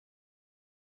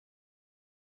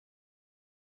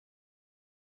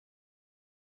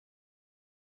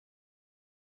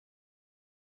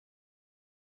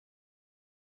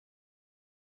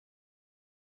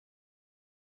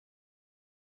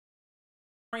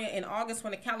In August,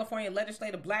 when the California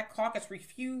Legislative Black Caucus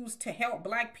refused to help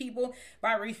black people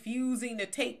by refusing to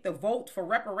take the vote for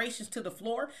reparations to the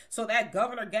floor so that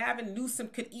Governor Gavin Newsom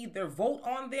could either vote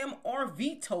on them or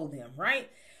veto them, right?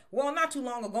 Well, not too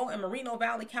long ago in Moreno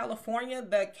Valley, California,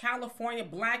 the California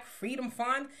Black Freedom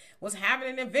Fund was having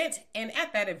an event, and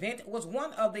at that event was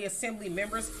one of the assembly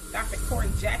members, Dr. Corey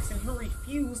Jackson, who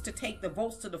refused to take the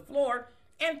votes to the floor,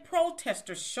 and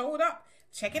protesters showed up.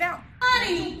 Check it out.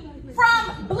 Money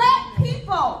from black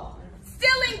people,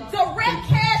 stealing direct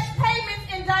cash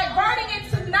payments and diverting it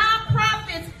to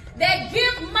nonprofits that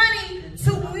give money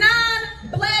to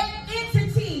non-black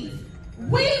entities.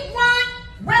 We want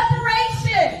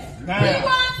reparations. We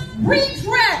want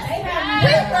redress.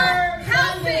 We want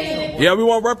housing. Yeah, we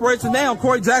want reparations now.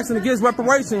 Corey Jackson against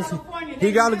reparations.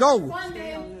 He got to go.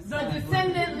 The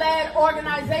descendant-led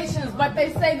organizations, but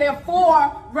they say they're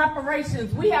for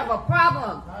reparations. We have a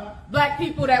problem, black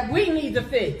people, that we need to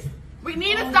fix. We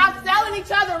need to stop selling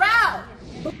each other out.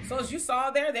 So as you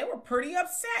saw there, they were pretty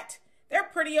upset. They're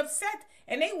pretty upset,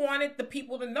 and they wanted the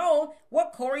people to know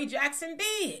what Corey Jackson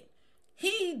did.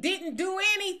 He didn't do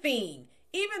anything,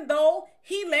 even though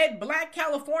he led black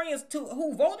Californians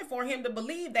who voted for him to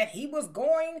believe that he was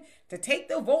going to take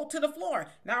the vote to the floor.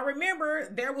 Now, remember,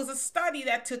 there was a study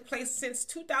that took place since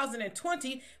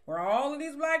 2020 where all of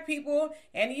these black people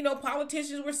and,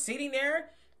 politicians were sitting there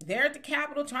at the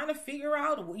Capitol trying to figure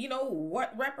out,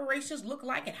 what reparations look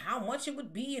like and how much it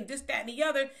would be and this, that, and the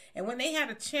other. And when they had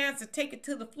a chance to take it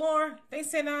to the floor, they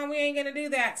said, no, we ain't going to do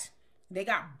that. They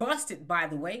got busted, by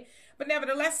the way. But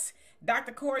nevertheless,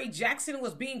 Dr. Corey Jackson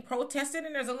was being protested,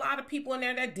 and there's a lot of people in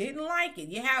there that didn't like it.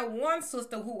 You had one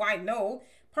sister who I know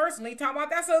personally talking about,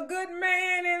 that's a good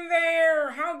man in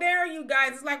there. How dare you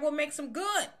guys? It's like, what makes him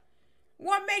good?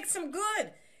 What makes him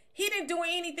good? He didn't do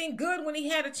anything good when he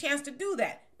had a chance to do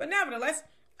that. But nevertheless,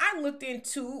 I looked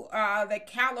into the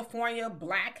California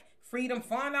Black Freedom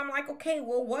Fund. I'm like, okay,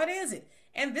 well, what is it?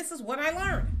 And this is what I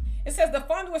learned. It says the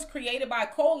fund was created by a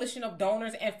coalition of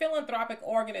donors and philanthropic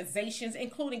organizations,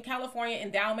 including California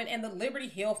Endowment and the Liberty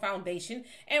Hill Foundation,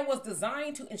 and was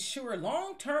designed to ensure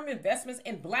long-term investments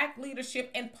in black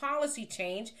leadership and policy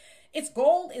change. Its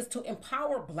goal is to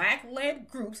empower black-led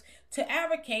groups to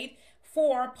advocate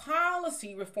for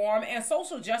policy reform and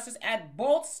social justice at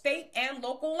both state and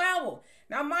local level.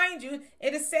 Now, mind you,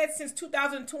 it is said since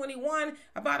 2021,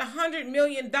 about $100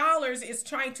 million is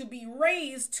trying to be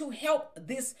raised to help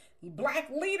this black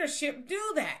leadership do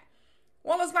that.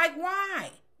 Well, it's like,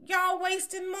 why? Y'all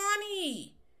wasting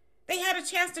money. They had a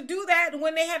chance to do that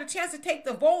when they had a chance to take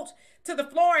the vote to the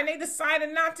floor, and they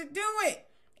decided not to do it.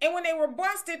 And when they were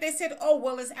busted, they said, oh,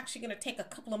 well, it's actually going to take a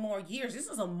couple of more years. This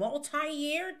is a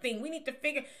multi-year thing. We need to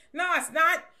figure. No, it's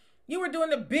not. You were doing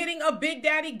the bidding of Big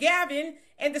Daddy Gavin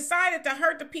and decided to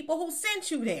hurt the people who sent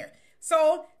you there.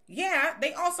 So, yeah,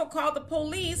 they also called the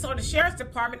police or the sheriff's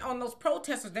department on those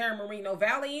protesters there in Moreno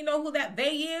Valley. You know who that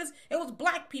they is? It was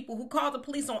black people who called the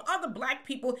police on other black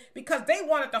people because they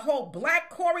wanted to hold black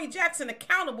Corey Jackson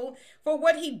accountable for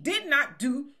what he did not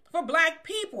do for black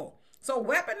people. So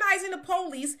weaponizing the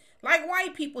police like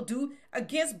white people do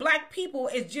against black people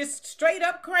is just straight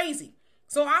up crazy.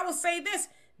 So I will say this,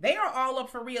 they are all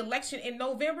up for re-election in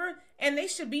November and they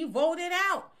should be voted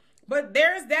out. But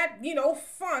there's that,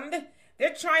 fund.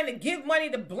 They're trying to give money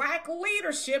to black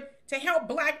leadership to help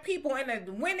black people.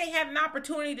 And when they had an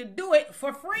opportunity to do it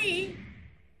for free,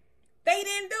 they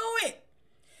didn't do it.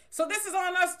 So this is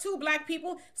on us too, black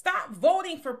people. Stop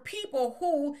voting for people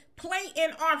who play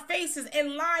in our faces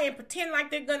and lie and pretend like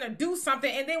they're going to do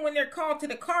something. And then when they're called to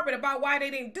the carpet about why they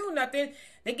didn't do nothing,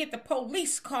 they get the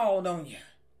police called on you.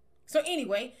 So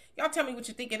anyway, y'all tell me what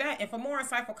you think of that. And for more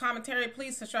insightful commentary,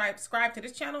 please subscribe to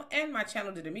this channel and my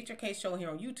channel, The Demetra K Show, here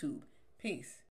on YouTube. Peace.